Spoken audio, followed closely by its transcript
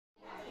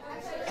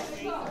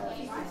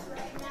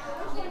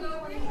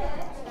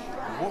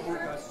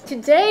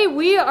Today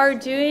we are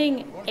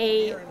doing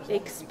an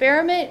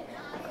experiment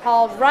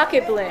called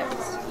rocket balloons.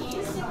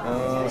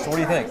 So what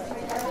do you think?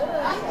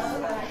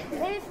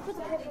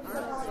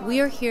 We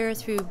are here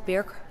through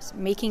Bear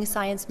Making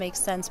Science Make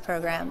Sense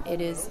program.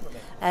 It is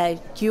a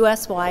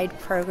U.S.-wide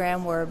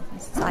program where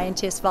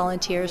scientists,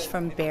 volunteers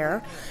from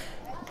Bear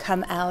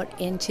come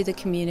out into the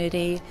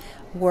community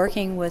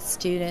working with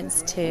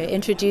students to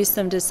introduce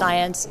them to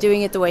science,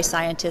 doing it the way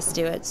scientists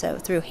do it, so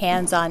through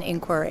hands-on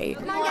inquiry.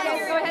 Go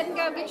ahead and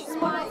go get your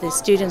spot. The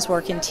students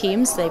work in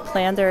teams, they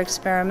plan their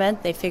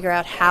experiment, they figure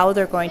out how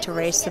they're going to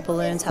race the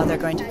balloons, how they're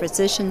going to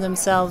position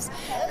themselves,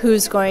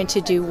 who's going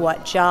to do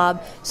what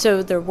job,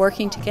 so they're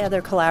working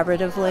together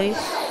collaboratively.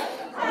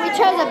 We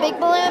chose a big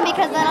balloon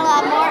because then it'll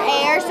have more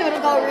air, so it'll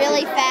go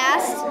really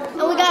fast.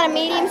 And we got a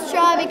medium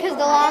straw because the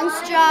long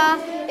straw,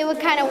 it would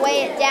kind of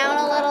weigh it down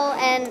a little,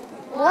 and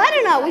well, I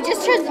don't know, we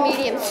just chose the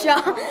medium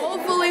straw.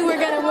 Hopefully we're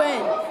going to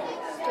win.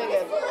 Okay,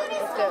 good.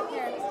 Let's go.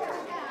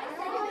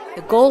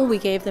 The goal we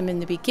gave them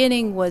in the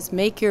beginning was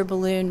make your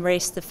balloon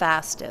race the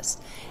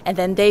fastest, and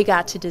then they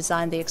got to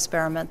design the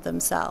experiment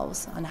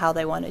themselves on how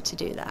they wanted to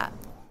do that.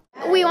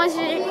 We wanted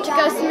it to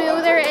go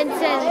smoother, and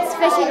since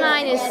fishing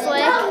line is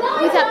slick,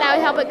 we thought that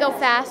would help it go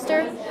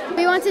faster.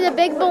 We wanted a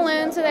big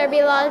balloon so there would be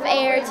a lot of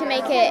air to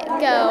make it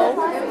go.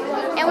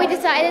 And we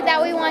decided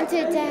that we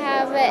wanted to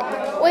have it,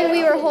 when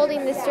we were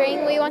holding the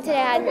string, we wanted to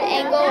add an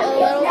angle a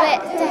little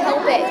bit to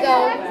help it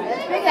go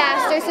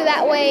faster, so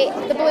that way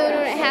the balloon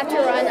wouldn't have to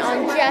run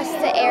on just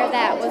the air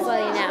that was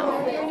letting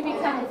out. You're going to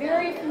become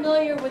very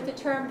familiar with the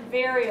term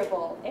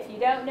variable if you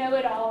don't know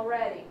it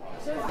already.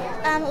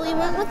 We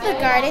went with the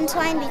garden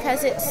twine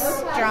because it's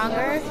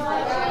stronger,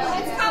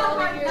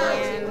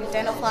 and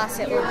dental floss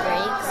it will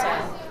break. So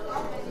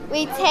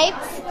we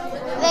taped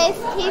this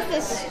piece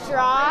of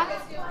straw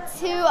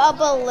to a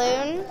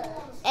balloon,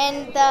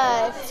 and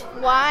the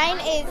twine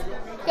is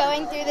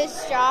going through the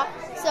straw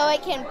so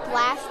it can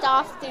blast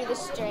off through the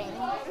string.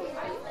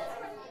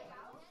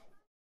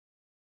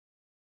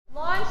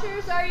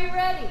 Launchers, are you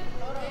ready?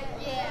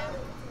 Yeah.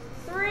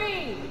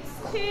 3,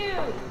 2,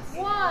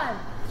 1,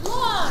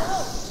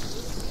 launch!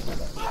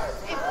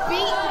 It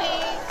beat me.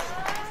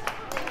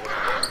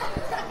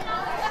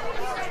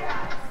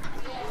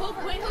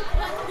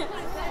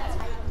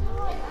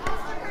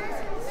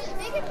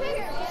 Make it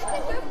bigger.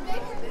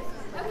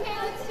 Okay,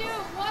 let's do it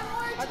one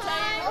more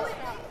time.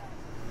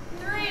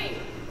 3,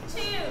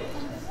 2,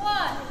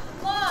 1,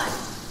 launch!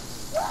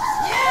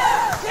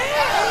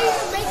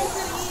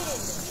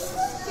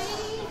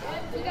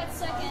 We got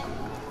second.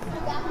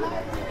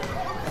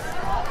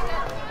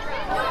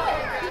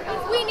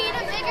 We need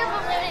a bigger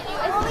balloon.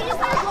 We just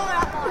had to blow it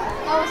up more.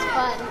 That was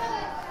fun.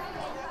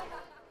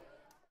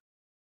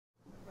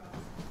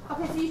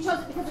 Okay, so you chose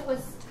it because it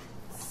was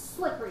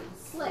slippery,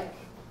 slick,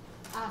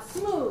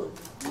 smooth.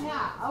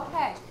 Yeah,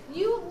 okay.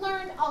 You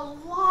learned a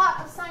lot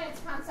of science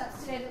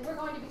concepts today that we're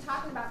going to be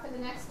talking about for the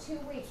next 2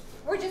 weeks.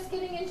 We're just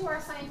getting into our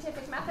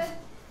scientific method.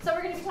 So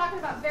we're going to be talking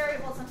about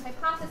variables and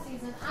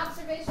hypotheses and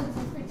observations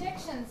and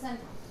predictions and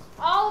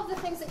all of the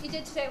things that you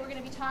did today we're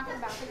going to be talking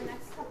about for the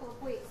next couple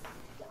of weeks.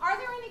 Are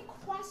there any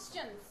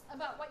questions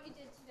about what you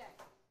did today?